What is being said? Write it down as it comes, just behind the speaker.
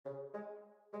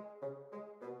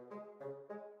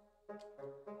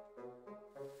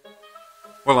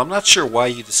Well, I'm not sure why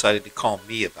you decided to call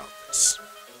me about this.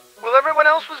 Well, everyone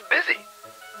else was busy.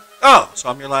 Oh, so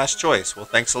I'm your last choice. Well,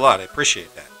 thanks a lot. I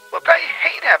appreciate that. Look, I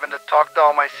hate having to talk to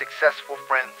all my successful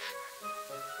friends.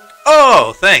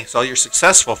 Oh, thanks. All your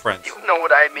successful friends. You know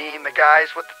what I mean, the guys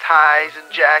with the ties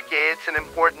and jackets and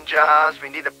important jobs. We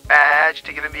need a badge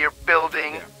to get into your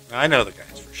building. Yeah, I know the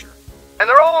guys for sure. And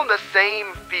they're all in the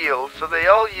same field, so they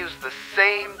all use the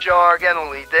same jargon,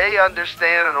 only they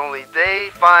understand and only they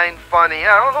find funny.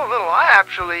 I don't know, I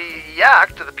actually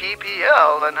yacked to the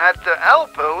PPL and had to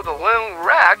Alpo the lone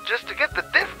rack just to get the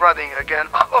diff running again.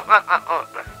 Well,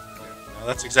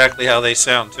 that's exactly how they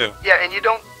sound, too. Yeah, and you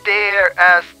don't dare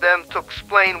ask them to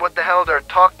explain what the hell they're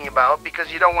talking about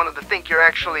because you don't want them to think you're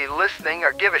actually listening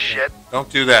or give a shit.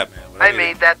 Don't do that, man. I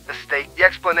made that mistake. The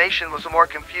explanation was more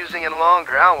confusing and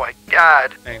longer. Oh my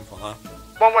god. Painful, huh?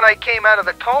 Well, when I came out of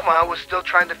the coma, I was still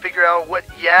trying to figure out what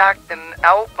yak and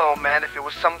alpo meant, if it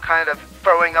was some kind of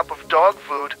throwing up of dog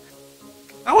food.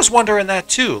 I was wondering that,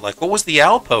 too. Like, what was the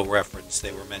Alpo reference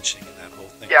they were mentioning in that whole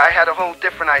thing? Yeah, I had a whole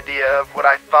different idea of what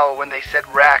I thought when they said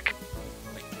rack.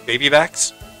 Like baby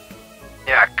backs?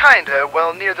 Yeah, kinda.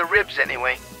 Well, near the ribs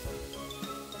anyway.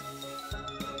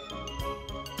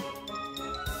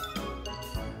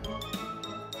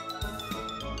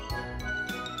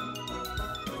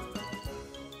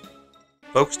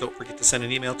 Folks, don't forget to send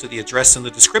an email to the address in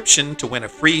the description to win a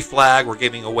free flag. We're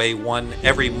giving away one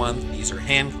every month. These are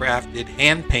handcrafted,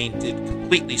 hand-painted,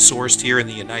 completely sourced here in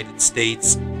the United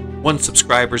States. One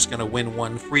subscriber is going to win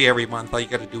one free every month. All you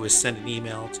got to do is send an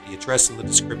email to the address in the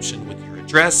description with your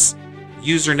address,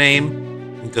 username,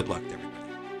 and good luck to everybody.